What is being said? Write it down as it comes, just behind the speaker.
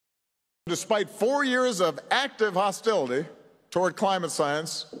Despite 4 years of active hostility toward climate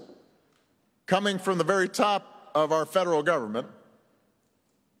science coming from the very top of our federal government,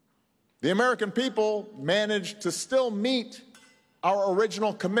 the American people managed to still meet our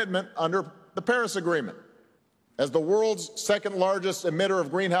original commitment under the Paris Agreement. As the world's second largest emitter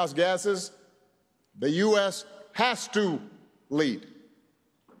of greenhouse gases, the U.S. has to lead.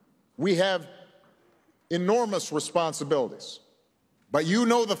 We have enormous responsibilities. But you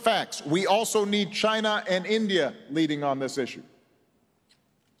know the facts. We also need China and India leading on this issue.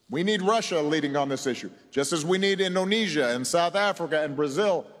 We need Russia leading on this issue, just as we need Indonesia and South Africa and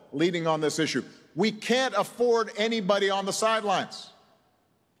Brazil leading on this issue. We can't afford anybody on the sidelines.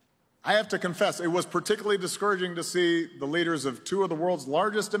 I have to confess, it was particularly discouraging to see the leaders of two of the world's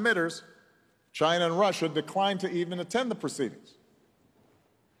largest emitters, China and Russia, decline to even attend the proceedings.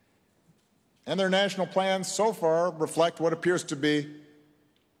 And their national plans so far reflect what appears to be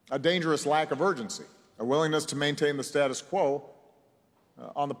a dangerous lack of urgency, a willingness to maintain the status quo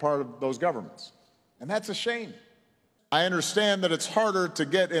on the part of those governments. And that's a shame. I understand that it's harder to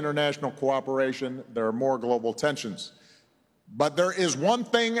get international cooperation. There are more global tensions. But there is one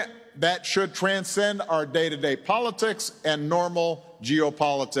thing that should transcend our day-to-day politics and normal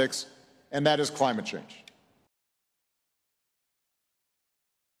geopolitics, and that is climate change.